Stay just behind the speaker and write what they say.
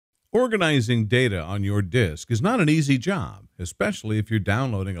Organizing data on your disk is not an easy job, especially if you're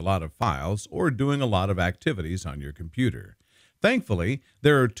downloading a lot of files or doing a lot of activities on your computer. Thankfully,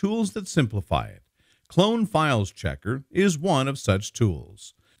 there are tools that simplify it. Clone Files Checker is one of such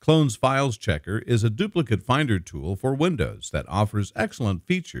tools. Clone's Files Checker is a duplicate finder tool for Windows that offers excellent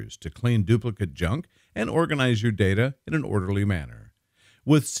features to clean duplicate junk and organize your data in an orderly manner.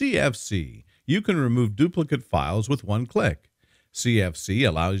 With CFC, you can remove duplicate files with one click. CFC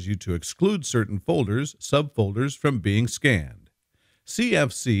allows you to exclude certain folders, subfolders from being scanned.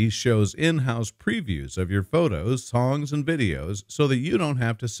 CFC shows in-house previews of your photos, songs, and videos so that you don't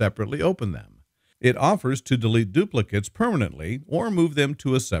have to separately open them. It offers to delete duplicates permanently or move them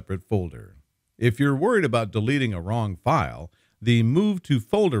to a separate folder. If you're worried about deleting a wrong file, the Move to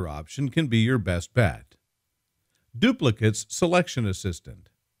Folder option can be your best bet. Duplicates Selection Assistant.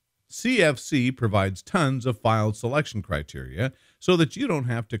 CFC provides tons of file selection criteria so that you don't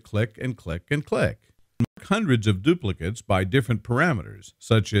have to click and click and click. Mark hundreds of duplicates by different parameters,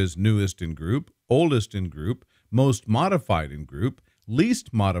 such as newest in group, oldest in group, most modified in group,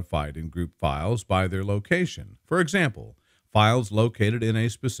 least modified in group files by their location. For example, files located in a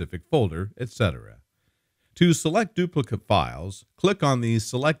specific folder, etc. To select duplicate files, click on the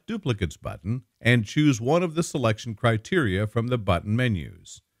Select Duplicates button and choose one of the selection criteria from the button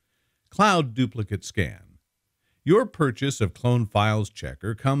menus. Cloud Duplicate Scan. Your purchase of Clone Files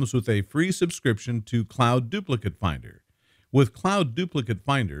Checker comes with a free subscription to Cloud Duplicate Finder. With Cloud Duplicate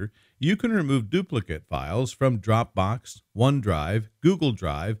Finder, you can remove duplicate files from Dropbox, OneDrive, Google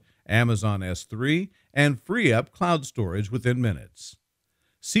Drive, Amazon S3, and free up cloud storage within minutes.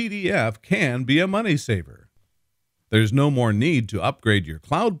 CDF can be a money saver. There's no more need to upgrade your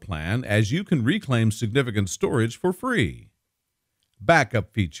cloud plan as you can reclaim significant storage for free.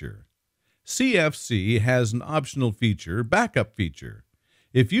 Backup Feature. CFC has an optional feature, Backup Feature.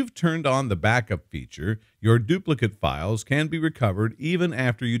 If you've turned on the backup feature, your duplicate files can be recovered even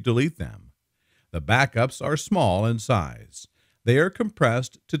after you delete them. The backups are small in size. They are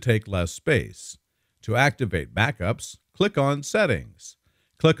compressed to take less space. To activate backups, click on Settings.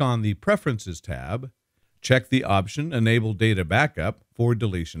 Click on the Preferences tab. Check the option Enable Data Backup for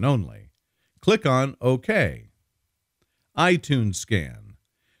deletion only. Click on OK. iTunes Scan.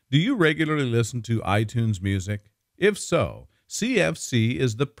 Do you regularly listen to iTunes music? If so, CFC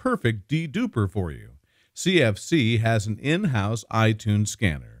is the perfect deduper for you. CFC has an in-house iTunes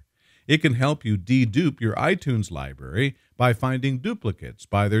scanner. It can help you dedupe your iTunes library by finding duplicates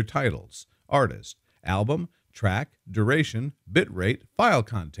by their titles, artist, album, track, duration, bitrate, file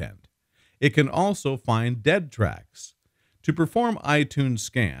content. It can also find dead tracks. To perform iTunes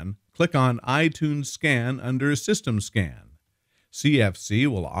Scan, click on iTunes Scan under System Scan. CFC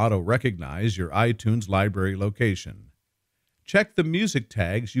will auto-recognize your iTunes library location. Check the music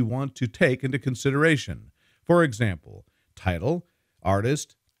tags you want to take into consideration. For example, title,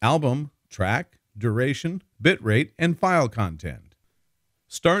 artist, album, track, duration, bitrate, and file content.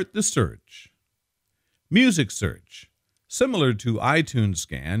 Start the search. Music search. Similar to iTunes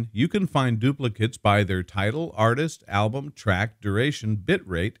Scan, you can find duplicates by their title, artist, album, track, duration,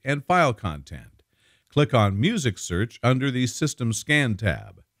 bitrate, and file content. Click on Music Search under the System Scan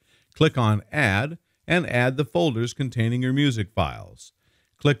tab. Click on Add and add the folders containing your music files.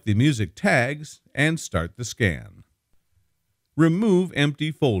 Click the music tags and start the scan. Remove empty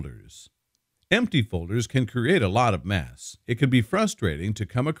folders. Empty folders can create a lot of mess. It can be frustrating to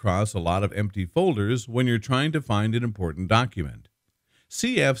come across a lot of empty folders when you're trying to find an important document.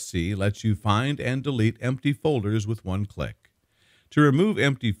 CFC lets you find and delete empty folders with one click. To remove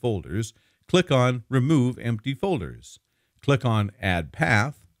empty folders, click on Remove Empty Folders. Click on Add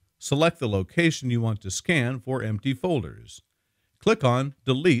Path. Select the location you want to scan for empty folders. Click on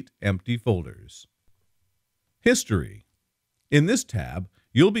Delete Empty Folders. History. In this tab,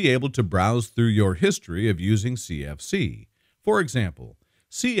 you'll be able to browse through your history of using CFC. For example,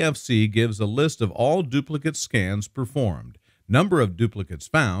 CFC gives a list of all duplicate scans performed, number of duplicates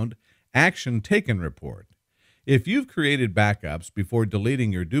found, action taken report. If you've created backups before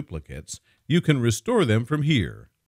deleting your duplicates, you can restore them from here.